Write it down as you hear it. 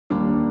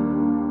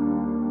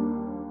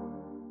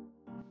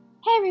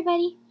Hey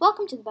everybody!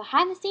 Welcome to the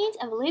behind the scenes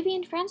of Olivia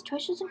and Friends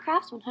Toys and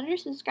Crafts 100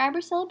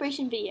 subscriber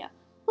celebration video.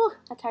 Whew,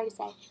 that's hard to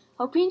say.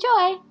 Hope you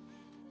enjoy!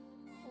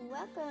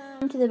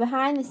 Welcome to the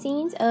behind the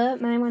scenes of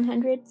my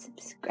 100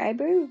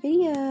 subscriber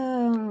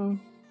video.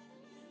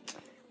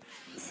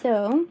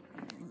 So,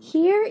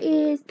 here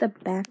is the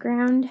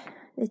background.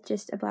 It's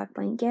just a black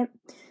blanket.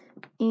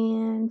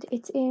 And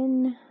it's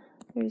in,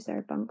 there's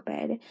our bunk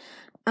bed.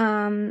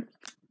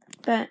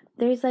 But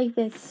there's like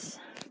this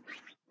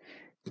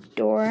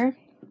door.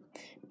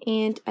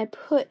 And I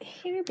put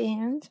hair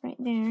bands right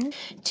there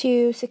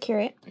to secure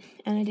it.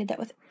 And I did that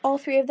with all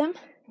three of them.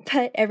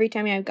 But every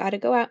time I've got to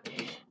go out,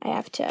 I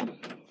have to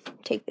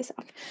take this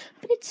off.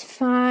 But it's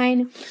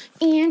fine.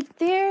 And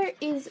there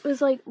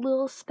was like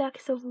little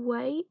specks of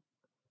white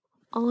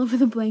all over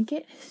the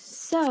blanket.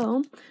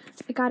 So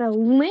I got a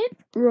lint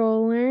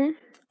roller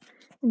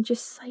and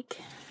just like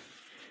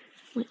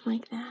went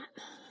like that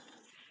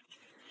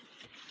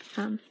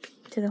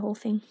to the whole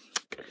thing.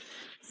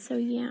 So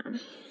yeah.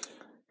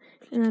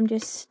 And I'm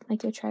just,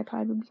 like, the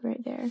tripod would be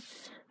right there.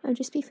 I'll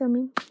just be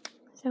filming.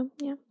 So,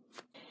 yeah.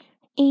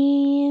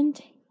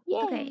 And,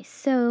 yeah. Okay,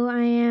 so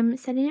I am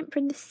setting up for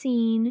the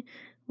scene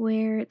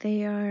where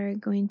they are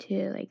going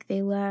to, like,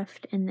 they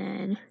left and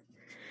then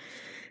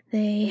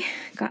they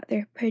got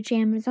their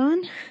pajamas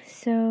on.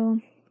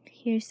 So,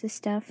 here's the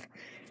stuff.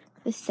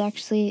 This is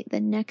actually the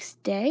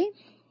next day.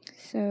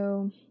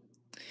 So,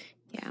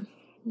 yeah.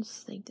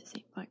 Just, like, the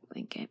same black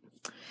blanket.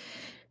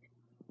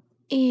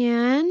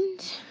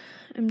 And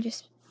I'm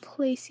just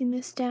placing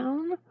this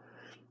down.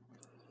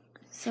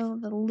 So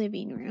the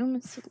living room,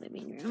 it's the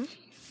living room.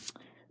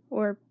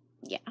 Or,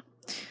 yeah,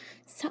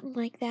 something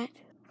like that.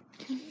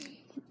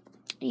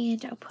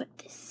 And I'll put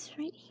this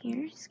right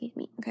here. Excuse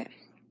me. Okay.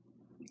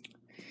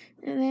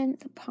 And then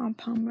the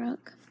pom-pom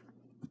rug.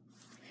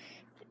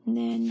 And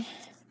then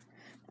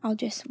I'll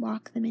just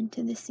walk them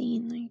into the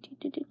scene. Like,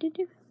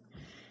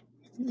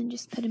 and then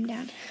just put them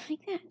down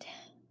like that.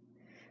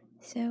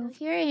 So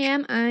here I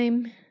am.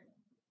 I'm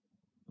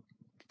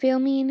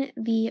filming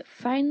the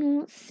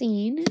final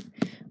scene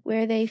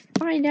where they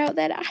find out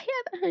that I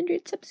have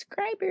 100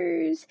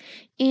 subscribers.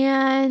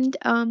 And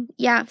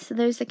yeah, so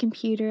there's the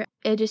computer.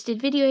 I just did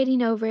video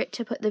editing over it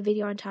to put the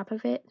video on top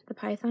of it, the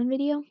Python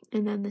video,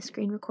 and then the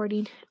screen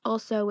recording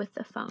also with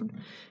the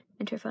phone,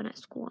 interphone at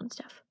school and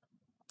stuff.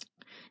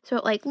 So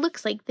it like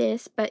looks like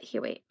this, but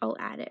here, wait, I'll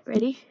add it.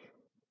 Ready?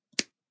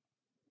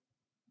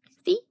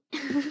 See?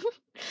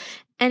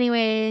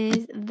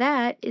 Anyways,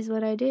 that is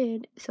what I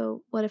did.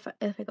 So what if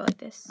I go like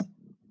this?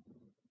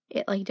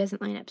 It like doesn't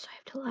line up, so I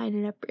have to line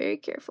it up very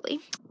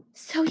carefully.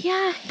 So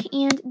yeah,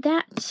 and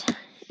that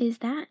is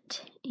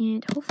that.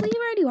 And hopefully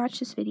you've already watched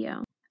this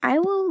video. I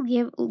will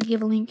give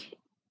a link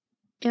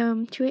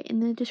to it in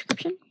the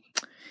description.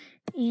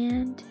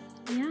 And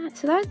yeah,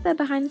 so that's the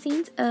behind the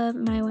scenes of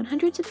my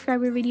 100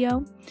 subscriber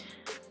video.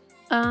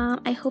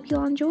 I hope you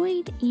all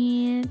enjoyed,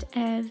 and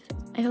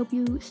I hope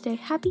you stay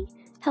happy,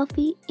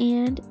 healthy,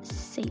 and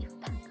safe.